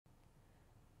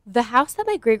The house that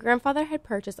my great-grandfather had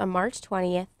purchased on March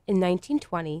 20th in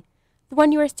 1920, the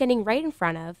one you are standing right in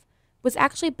front of, was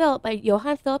actually built by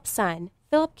Johann Philip's son,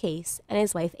 Philip Case, and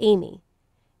his wife Amy.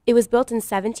 It was built in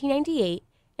 1798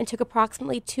 and took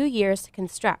approximately 2 years to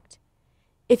construct.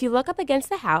 If you look up against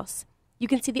the house, you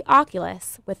can see the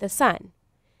oculus with the sun.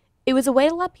 It was a way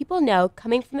to let people know,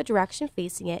 coming from the direction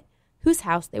facing it, whose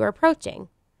house they were approaching.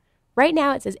 Right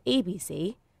now it says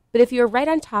ABC, but if you were right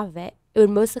on top of it, it would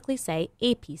most likely say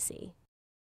APC.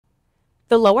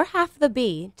 The lower half of the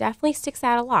B definitely sticks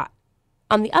out a lot.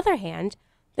 On the other hand,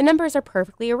 the numbers are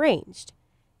perfectly arranged.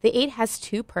 The 8 has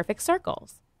 2 perfect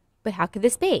circles. But how could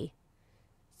this be?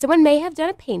 Someone may have done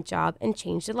a paint job and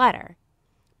changed a letter.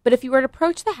 But if you were to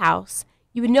approach the house,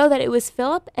 you would know that it was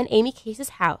Philip and Amy Case's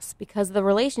house because of the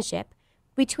relationship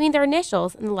between their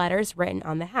initials and the letters written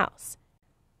on the house.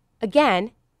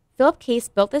 Again, Philip Case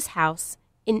built this house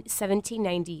in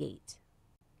 1798.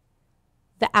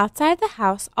 The outside of the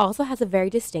house also has a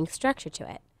very distinct structure to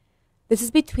it. This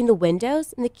is between the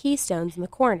windows and the keystones in the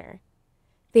corner.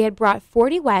 They had brought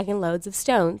 40 wagon loads of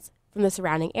stones from the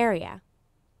surrounding area.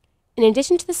 In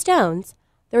addition to the stones,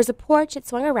 there was a porch that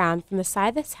swung around from the side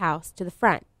of this house to the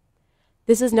front.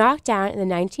 This was knocked down in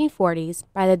the 1940s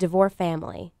by the Dvoor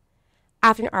family.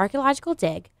 After an archaeological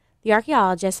dig, the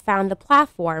archaeologists found the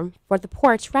platform for the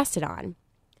porch rested on.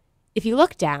 If you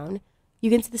look down, you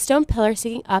can see the stone pillar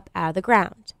sticking up out of the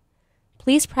ground.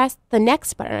 Please press the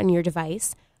next button on your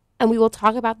device, and we will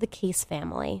talk about the Case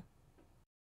family.